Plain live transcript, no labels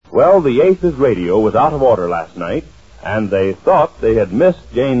Well, the Aces radio was out of order last night, and they thought they had missed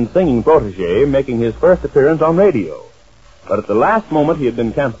Jane's singing protege making his first appearance on radio. But at the last moment, he had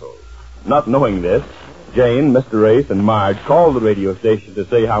been canceled. Not knowing this, Jane, Mr. Ace, and Marge called the radio station to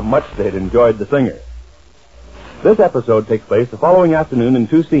say how much they had enjoyed the singer. This episode takes place the following afternoon in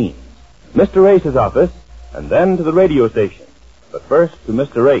two scenes. Mr. Ace's office, and then to the radio station. But first to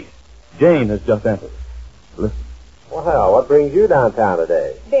Mr. Ace. Jane has just entered. Listen. Well, what brings you downtown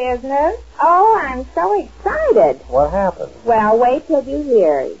today? Business? Oh, I'm so excited. What happened? Well, wait till you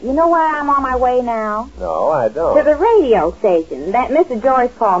hear. You know where I'm on my way now? No, I don't. To the radio station. That Mr.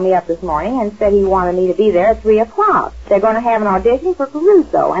 Joyce called me up this morning and said he wanted me to be there at 3 o'clock. They're going to have an audition for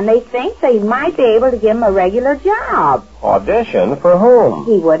Caruso, and they think they might be able to give him a regular job. Audition for whom?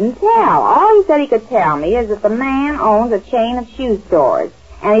 He wouldn't tell. All he said he could tell me is that the man owns a chain of shoe stores,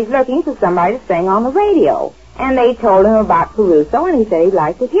 and he's looking for somebody to sing on the radio. And they told him about Caruso, and he said he'd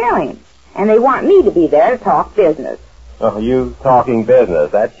like to hear him. And they want me to be there to talk business. Oh, you talking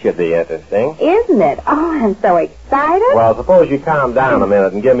business. That should be interesting. Isn't it? Oh, I'm so excited. Well, suppose you calm down a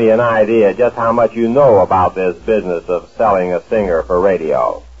minute and give me an idea just how much you know about this business of selling a singer for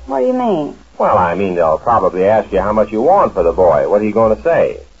radio. What do you mean? Well, I mean, they'll probably ask you how much you want for the boy. What are you going to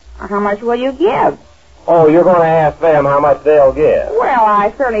say? How much will you give? Oh, you're going to ask them how much they'll give. Well,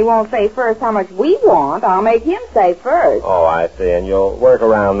 I certainly won't say first how much we want. I'll make him say first. Oh, I see, and you'll work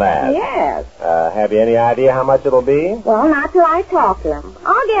around that. Yes. Have you any idea how much it'll be? Well, not till I talk to him.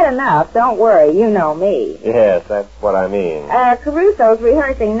 I'll get enough. Don't worry. You know me. Yes, that's what I mean. Caruso's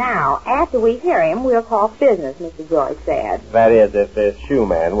rehearsing now. After we hear him, we'll talk business, Mr. Joyce said. That is, if this shoe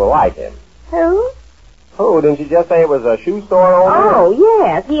man will like him. Who? Who? Didn't you just say it was a shoe store owner? Oh,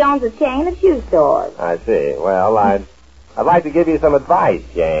 yes. He owns a chain of shoe stores. I see. Well, I'd like to give you some advice,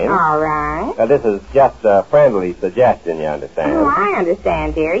 Jane. All right. This is just a friendly suggestion, you understand? Oh, I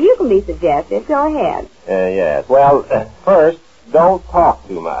understand, dear. You can be suggestive. Go ahead. Yes. Well, first, don't talk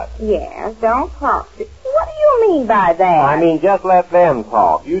too much. Yes, don't talk. What do you mean by that? I mean, just let them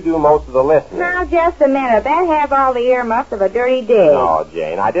talk. You do most of the listening. Now, just a minute. That has all the earmuffs of a dirty dig. No,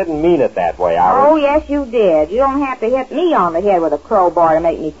 Jane, I didn't mean it that way. Oh, yes, you did. You don't have to hit me on the head with a crowbar to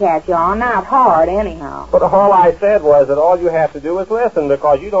make me catch on. Not hard, anyhow. But all I said was that all you have to do is listen,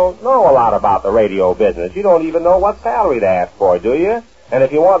 because you don't know a lot about the radio business. You don't even know what salary to ask for, do you? And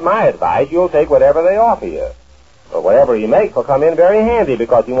if you want my advice, you'll take whatever they offer you. But whatever he makes will come in very handy,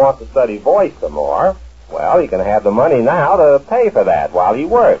 because he wants to study voice some more. Well, he can have the money now to pay for that while he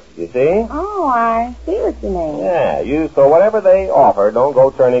works, you see? Oh, I see what you mean. Yeah, so whatever they offer, don't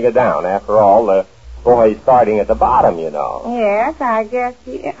go turning it down. After all, the boy's starting at the bottom, you know. Yes, I guess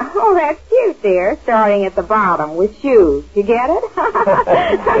Oh, that's cute, dear, starting at the bottom with shoes. You get it?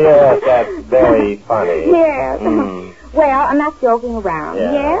 Yes, that's very funny. Yes. Well, I'm not joking around.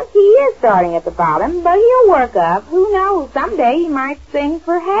 Yeah. Yes, he is starting at the bottom, but he'll work up. Who knows? Someday he might sing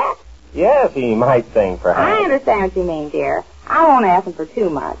for hats. Yes, he might sing for hats. I understand what you mean, dear. I won't ask him for too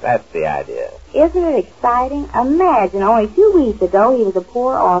much. That's the idea. Isn't it exciting? Imagine, only 2 weeks ago he was a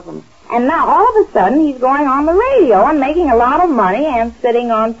poor orphan. And now, all of a sudden, he's going on the radio and making a lot of money and sitting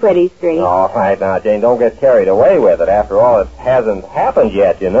on Pretty Street. All right, now, Jane, don't get carried away with it. After all, it hasn't happened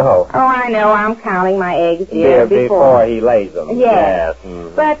yet, you know. Oh, I know. I'm counting my eggs here before he lays them. Yes.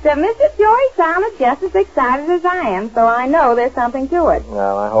 Mm-hmm. But Mr. Joyce sounded just as excited as I am, so I know there's something to it.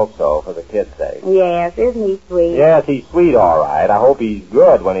 Well, I hope so, for the kid's sake. Yes, isn't he sweet? Yes, he's sweet, all right. I hope he's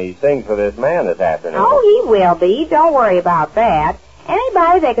good when he sings for this man this afternoon. Oh, he will be. Don't worry about that.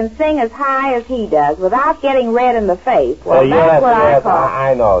 Anybody that can sing as high as he does without getting red in the face, well, that's what I call.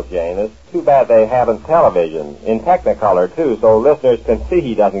 I know, Jane. It's too bad they haven't television, in Technicolor, too, so listeners can see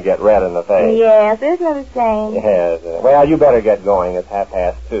he doesn't get red in the face. Yes, isn't it a shame? Yes. Well, you better get going. It's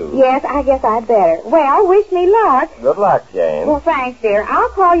 2:30. Yes, I guess I'd better. Well, wish me luck. Good luck, Jane. Well, thanks, dear. I'll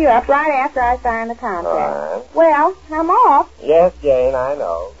call you up right after I sign the contract. All right. Well, I'm off. Yes, Jane, I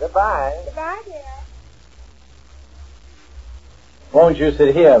know. Goodbye. Goodbye, dear. Won't you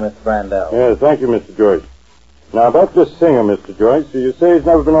sit here, Mr. Brandel? Yes, thank you, Mr. Joyce. Now, about this singer, Mr. Joyce, you say he's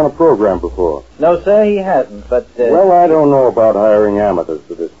never been on a program before. No, sir, he hasn't, but... Well, I don't know about hiring amateurs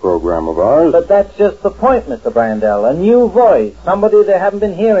for this program of ours. But that's just the point, Mr. Brandel. A new voice. Somebody they haven't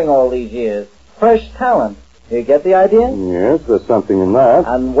been hearing all these years. Fresh talent. You get the idea? Yes, there's something in that.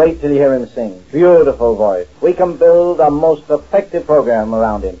 And wait till you hear him sing. Beautiful voice. We can build a most effective program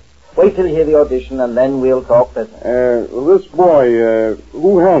around him. Wait till you hear the audition, and then we'll talk business. This boy,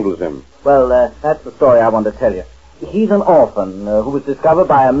 who handles him? Well, that's the story I want to tell you. He's an orphan who was discovered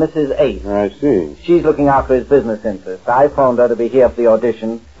by a Mrs. Ace. I see. She's looking after his business interests. I phoned her to be here for the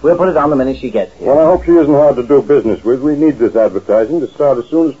audition. We'll put it on the minute she gets here. Well, I hope she isn't hard to do business with. We need this advertising to start as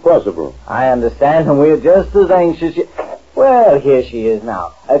soon as possible. I understand, and we're just as anxious. Well, here she is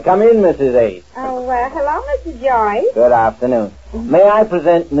now. Come in, Mrs. Ace. Oh, hello, Mr. Joyce. Good afternoon. May I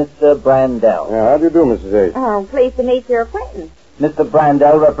present Mr. Brandell? Yeah, how do you do, Mrs. Ace? Oh, pleased to meet your acquaintance. Mr.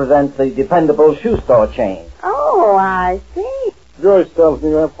 Brandell represents the dependable shoe store chain. Oh, I see. Joyce tells me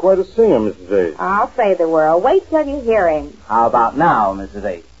you have quite a singer, Mrs. Ace. I'll say the world. Wait till you hear him. How about now, Mrs.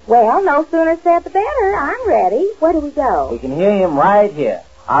 Ace? Well, no sooner said the better. I'm ready. Where do we go? We can hear him right here.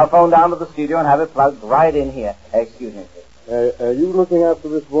 I'll phone down to the studio and have it plugged right in here. Excuse me, please. Are you looking after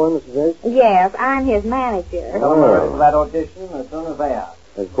this boy, Mrs. Ace? Yes, I'm his manager. We'll be ready for that audition as soon as they are.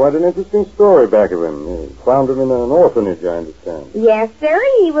 There's quite an interesting story back of him. You found him in an orphanage, I understand. Yes, sir.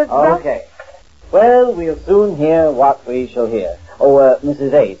 He was... Okay. Well, we'll soon hear what we shall hear. Oh,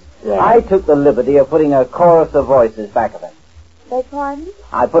 Mrs. Ace, Yes. I took the liberty of putting a chorus of voices back of him. Beg pardon?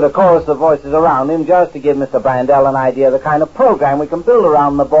 I put a chorus of voices around him just to give Mr. Brandell an idea of the kind of program we can build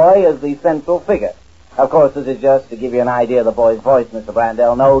around the boy as the central figure. Of course, this is just to give you an idea of the boy's voice, Mr.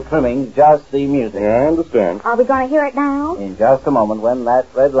 Brandell. No trimmings, just the music. Yeah, I understand. Are we going to hear it now? In just a moment, when that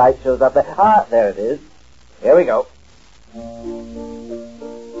red light shows up there. Ah, there it is. Here we go.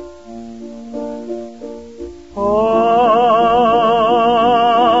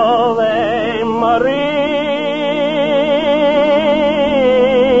 Ave Maria,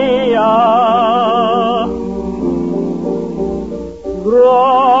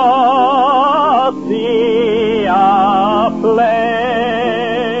 gratia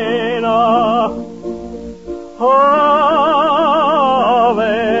plena,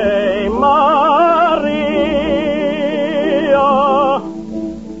 Ave Maria,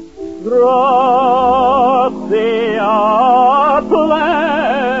 gratia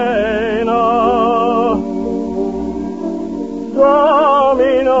plena,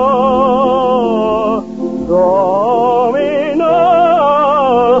 Domino, Dominus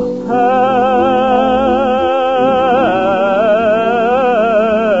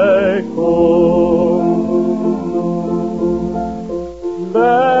tecum,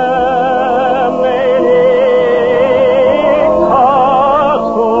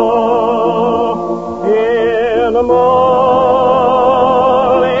 benedictas tu in mulieribus,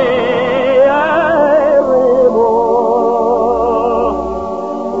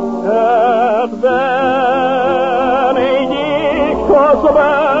 et benedictus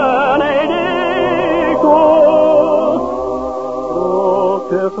benedictus,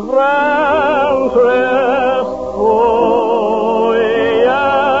 fructus ventris tui,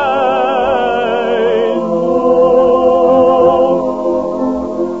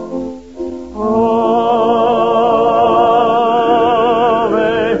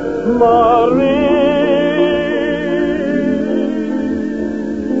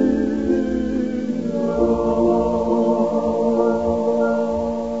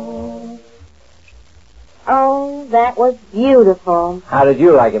 Ave Oh, that was beautiful. How did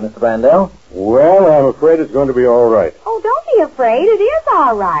you like it, Mr. Brandell? Well, I'm afraid it's going to be all right. Oh, don't be afraid. It is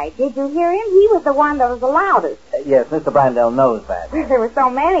all right. Did you hear him? He was the one that was the loudest. Yes, Mr. Brandell knows that. There were so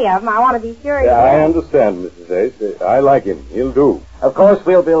many of them, I want to be sure he Yeah, I did. understand, Mrs. Ace. I like him. He'll do. Of course,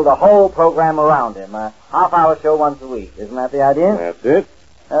 we'll build a whole program around him. A half-hour show once a week. Isn't that the idea? That's it.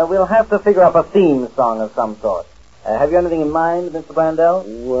 We'll have to figure up a theme song of some sort. Have you anything in mind, Mr. Brandell?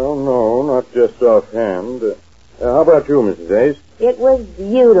 Well, no, not just offhand. How about you, Mrs. Ace? It was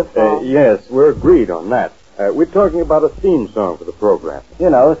beautiful. Yes, we're agreed on that. We're talking about a theme song for the program. You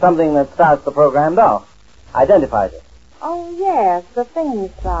know, something that starts the program off. Identifies it. Oh, yes, the theme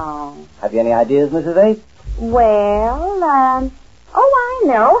song. Have you any ideas, Mrs. Ace? Well, I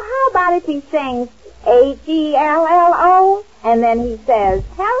know. How about if he sings Hello, and then he says,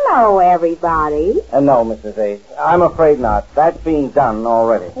 hello, everybody. No, Mrs. Ace. I'm afraid not. That's being done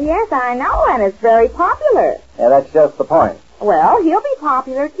already. Yes, I know, and it's very popular. Yeah, that's just the point. Well, he'll be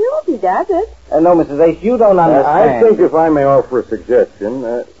popular, too, if he does it. No, Mrs. Ace, you don't I understand. think, if I may offer a suggestion,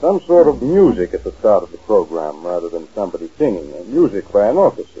 some sort of music at the start of the program rather than somebody singing. Music by an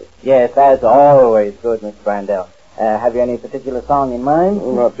orchestra. Yes, that's always good, Mr. Brandell. Have you any particular song in mind?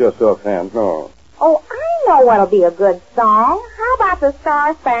 Well, not just offhand, no. Oh, I know what'll be a good song. How about the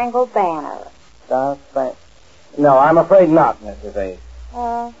Star-Spangled Banner? No, I'm afraid not, Mrs. Ace.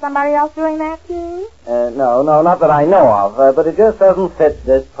 Somebody else doing that, too? No, not that I know of, but it just doesn't fit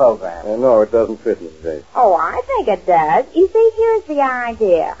this program. No, it doesn't fit, Mrs. Ace. Oh, I think it does. You see, here's the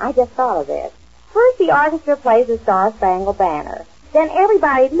idea. I just thought of this. First, the orchestra plays the Star-Spangled Banner. Then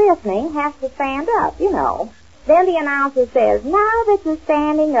everybody listening has to stand up, you know. Then the announcer says, now that you're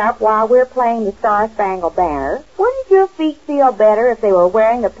standing up while we're playing the Star-Spangled Banner, wouldn't your feet feel better if they were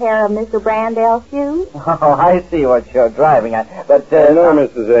wearing a pair of Mr. Brandel's shoes? Oh, I see what you're driving at. But, no,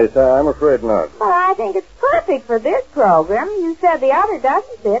 Mrs. Ace, I'm afraid not. Well, I think it's perfect for this program. You said the other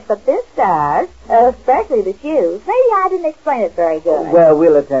doesn't fit, but this does, especially the shoes. Maybe I didn't explain it very good. Well,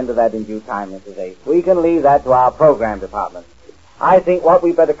 we'll attend to that in due time, Mrs. Ace. We can leave that to our program department. I think what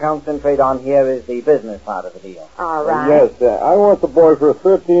we better concentrate on here is the business part of the deal. All right. Yes, I want the boy for a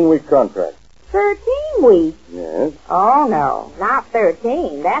 13-week contract. 13 weeks? Yes. Oh, no, not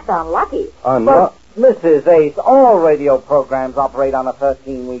 13. That's unlucky. But, Mrs. Ace, all radio programs operate on a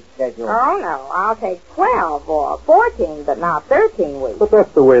 13-week schedule. Oh, no, I'll take 12 or 14, but not 13 weeks. But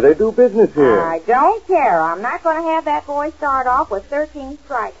that's the way they do business here. I don't care. I'm not going to have that boy start off with 13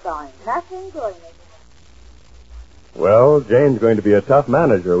 strikes on him. Nothing doing it. Well, Jane's going to be a tough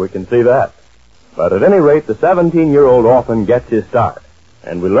manager, we can see that. But at any rate, the 17-year-old often gets his start.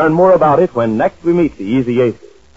 And we learn more about it when next we meet the Easy Aces.